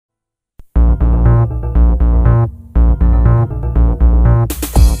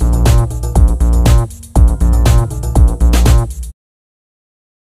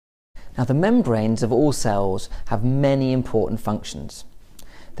Now, the membranes of all cells have many important functions.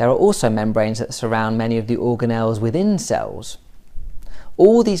 There are also membranes that surround many of the organelles within cells.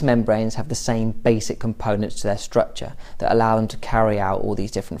 All these membranes have the same basic components to their structure that allow them to carry out all these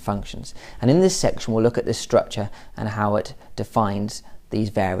different functions. And in this section, we'll look at this structure and how it defines these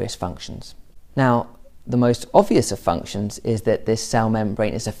various functions. Now, the most obvious of functions is that this cell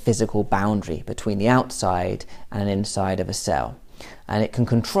membrane is a physical boundary between the outside and inside of a cell. And it can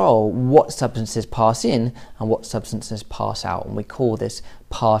control what substances pass in and what substances pass out, and we call this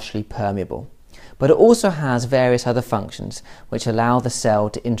partially permeable. But it also has various other functions which allow the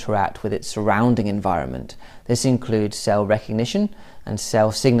cell to interact with its surrounding environment. This includes cell recognition and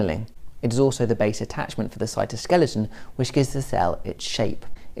cell signaling. It is also the base attachment for the cytoskeleton, which gives the cell its shape.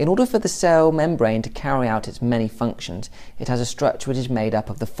 In order for the cell membrane to carry out its many functions, it has a structure which is made up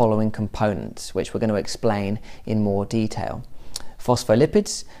of the following components, which we're going to explain in more detail: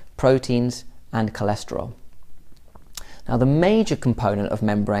 phospholipids, proteins, and cholesterol. Now, the major component of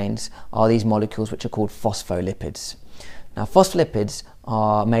membranes are these molecules which are called phospholipids. Now, phospholipids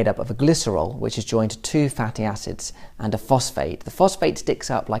are made up of a glycerol, which is joined to two fatty acids, and a phosphate. The phosphate sticks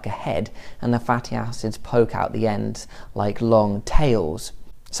up like a head, and the fatty acids poke out the ends like long tails.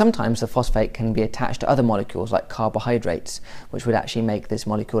 Sometimes the phosphate can be attached to other molecules like carbohydrates, which would actually make this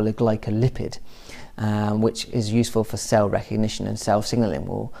molecule a glycolipid, which is useful for cell recognition and cell signaling.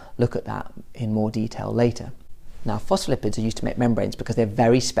 We'll look at that in more detail later. Now, phospholipids are used to make membranes because they have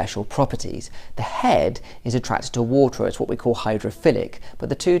very special properties. The head is attracted to water, it's what we call hydrophilic, but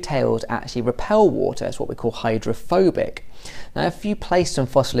the two tails actually repel water, it's what we call hydrophobic. Now, if you place some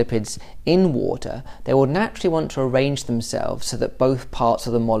phospholipids in water, they will naturally want to arrange themselves so that both parts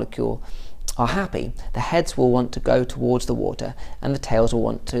of the molecule are happy. The heads will want to go towards the water and the tails will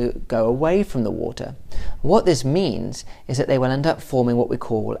want to go away from the water. What this means is that they will end up forming what we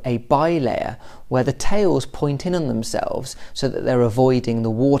call a bilayer, where the tails point in on themselves so that they're avoiding the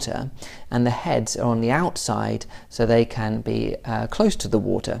water, and the heads are on the outside so they can be close to the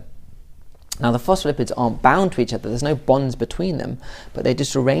water. Now, the phospholipids aren't bound to each other, there's no bonds between them, but they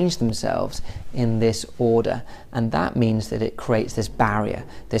just arrange themselves in this order, and that means that it creates this barrier,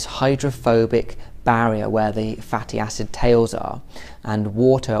 this hydrophobic barrier where the fatty acid tails are, and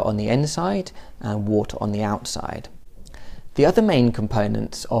water on the inside and water on the outside. The other main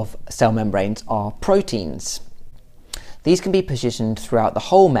components of cell membranes are proteins. These can be positioned throughout the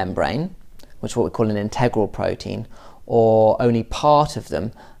whole membrane, which is what we call an integral protein, or only part of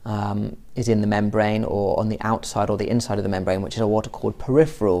them is in the membrane or on the outside or the inside of the membrane, which is what are called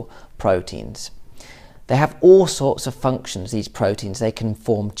peripheral proteins. They have all sorts of functions, these proteins. They can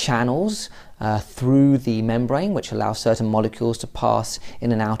form channels through the membrane, which allow certain molecules to pass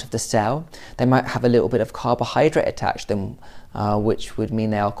in and out of the cell. They might have a little bit of carbohydrate attached to them, which would mean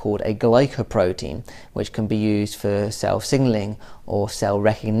they are called a glycoprotein, which can be used for cell signaling or cell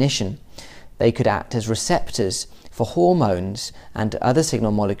recognition. They could act as receptors for hormones and other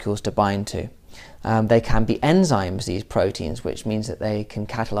signal molecules to bind to. They can be enzymes, these proteins, which means that they can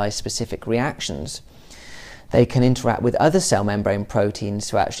catalyze specific reactions. They can interact with other cell membrane proteins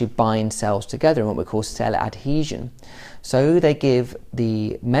to actually bind cells together in what we call cell adhesion. So they give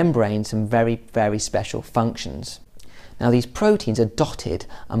the membrane some very, very special functions. Now, these proteins are dotted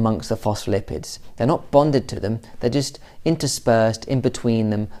amongst the phospholipids. They're not bonded to them, they're just interspersed in between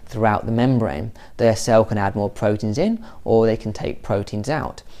them throughout the membrane. Their cell can add more proteins in, or they can take proteins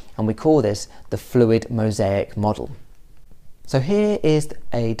out. And we call this the fluid mosaic model. So here is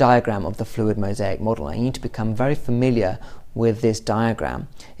a diagram of the fluid mosaic model. I need to become very familiar with this diagram.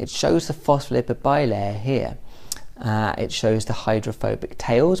 It shows the phospholipid bilayer here. It shows the hydrophobic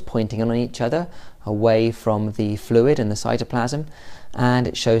tails pointing on each other away from the fluid and the cytoplasm, and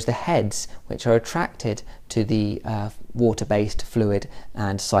it shows the heads which are attracted to the water-based fluid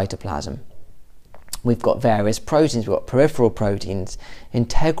and cytoplasm. We've got various proteins. We've got peripheral proteins,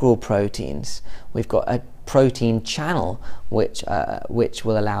 integral proteins. We've got a protein channel which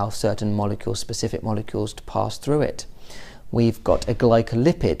will allow certain molecules, specific molecules, to pass through it. We've got a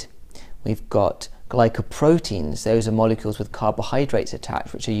glycolipid. We've got glycoproteins. Those are molecules with carbohydrates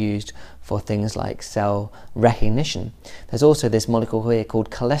attached, which are used for things like cell recognition. There's also this molecule here called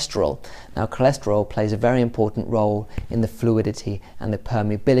cholesterol. Now, cholesterol plays a very important role in the fluidity and the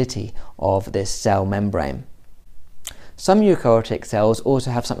permeability of this cell membrane. Some eukaryotic cells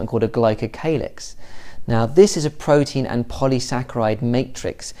also have something called a glycocalyx. Now, this is a protein and polysaccharide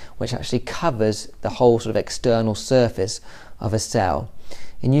matrix which actually covers the whole sort of external surface of a cell.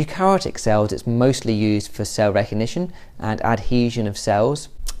 In eukaryotic cells, it's mostly used for cell recognition and adhesion of cells.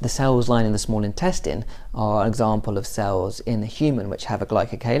 The cells lining the small intestine are an example of cells in the human which have a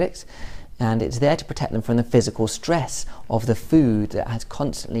glycocalyx, and it's there to protect them from the physical stress of the food that is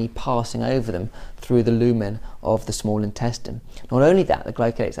constantly passing over them through the lumen of the small intestine. Not only that, the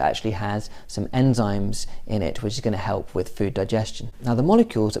glycocalyx actually has some enzymes in it which is going to help with food digestion. Now, the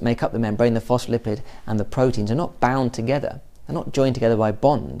molecules that make up the membrane, the phospholipid and the proteins, are not bound together. They're not joined together by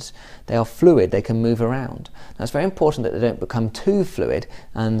bonds. They are fluid, they can move around. Now, it's very important that they don't become too fluid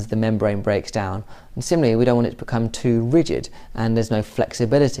and the membrane breaks down. And similarly, we don't want it to become too rigid and there's no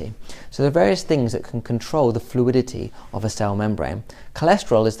flexibility. So there are various things that can control the fluidity of a cell membrane.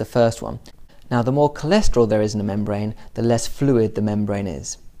 Cholesterol is the first one. Now, the more cholesterol there is in a membrane, the less fluid the membrane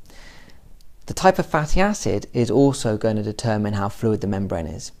is. The type of fatty acid is also going to determine how fluid the membrane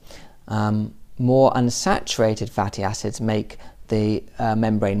is. More unsaturated fatty acids make the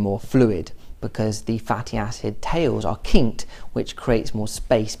membrane more fluid because the fatty acid tails are kinked, which creates more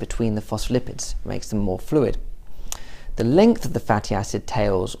space between the phospholipids, makes them more fluid. The length of the fatty acid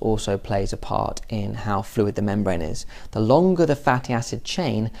tails also plays a part in how fluid the membrane is. The longer the fatty acid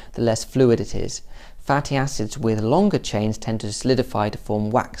chain, the less fluid it is. Fatty acids with longer chains tend to solidify to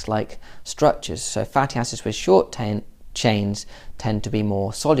form wax-like structures, so fatty acids with short chains tend to be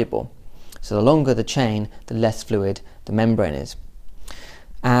more soluble. So the longer the chain, the less fluid the membrane is.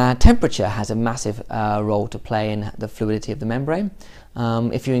 Temperature has a massive role to play in the fluidity of the membrane.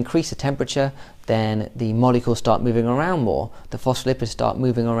 If you increase the temperature, then the molecules start moving around more. The phospholipids start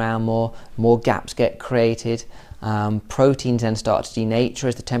moving around more gaps get created. Proteins then start to denature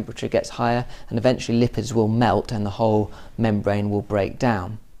as the temperature gets higher, and eventually lipids will melt and the whole membrane will break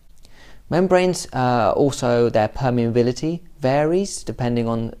down. Membranes also, their permeability varies depending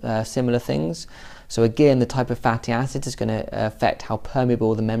on similar things. So again, the type of fatty acid is going to affect how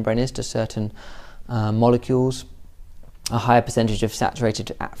permeable the membrane is to certain molecules. A higher percentage of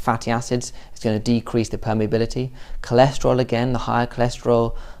saturated fatty acids is going to decrease the permeability. Cholesterol, again, the higher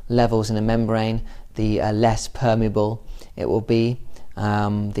cholesterol levels in a membrane, the less permeable it will be.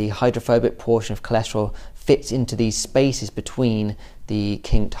 The hydrophobic portion of cholesterol fits into these spaces between the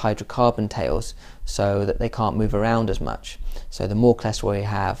kinked hydrocarbon tails so that they can't move around as much. So the more cholesterol you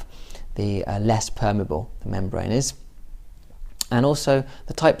have, the less permeable the membrane is. And also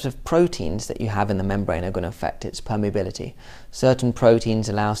the types of proteins that you have in the membrane are going to affect its permeability. Certain proteins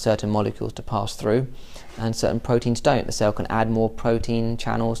allow certain molecules to pass through and certain proteins don't. The cell can add more protein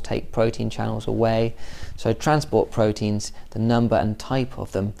channels, take protein channels away. So transport proteins, the number and type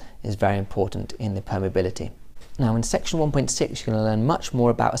of them is very important in the permeability. Now in section 1.6 you're going to learn much more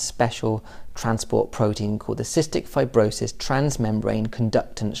about a special transport protein called the cystic fibrosis transmembrane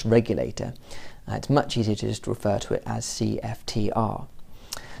conductance regulator. It's much easier to just refer to it as CFTR.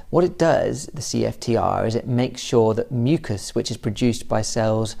 What it does, the CFTR, is it makes sure that mucus, which is produced by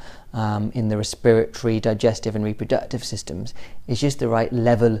cells in the respiratory, digestive and reproductive systems, is just the right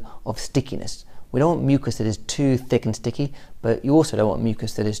level of stickiness. We don't want mucus that is too thick and sticky, but you also don't want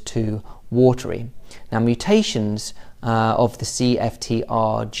mucus that is too watery. Now, mutations of the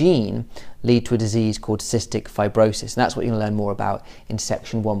CFTR gene lead to a disease called cystic fibrosis, and that's what you're going to learn more about in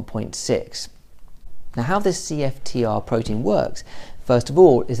section 1.6. Now, how this CFTR protein works, first of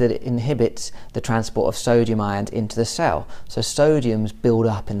all, is that it inhibits the transport of sodium ions into the cell. So sodiums build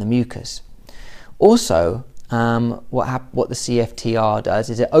up in the mucus. Also, what the CFTR does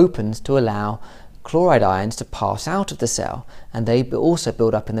is it opens to allow chloride ions to pass out of the cell, and they also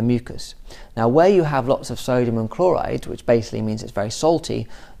build up in the mucus. Now, where you have lots of sodium and chloride, which basically means it's very salty,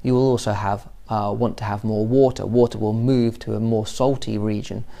 you will also want to have more water. Water will move to a more salty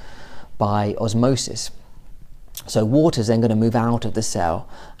region by osmosis. So water is then going to move out of the cell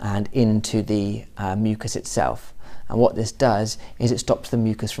and into the mucus itself. And what this does is it stops the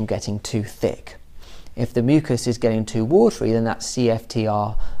mucus from getting too thick. If the mucus is getting too watery, then that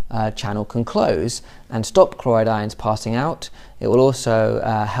CFTR channel can close and stop chloride ions passing out. It will also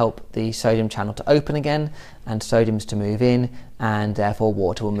help the sodium channel to open again and sodiums to move in, and therefore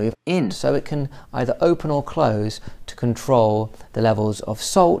water will move in. So it can either open or close to control the levels of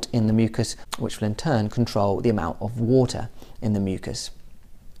salt in the mucus, which will in turn control the amount of water in the mucus.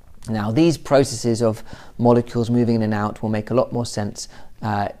 Now, these processes of molecules moving in and out will make a lot more sense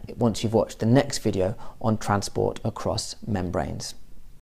once you've watched the next video on transport across membranes.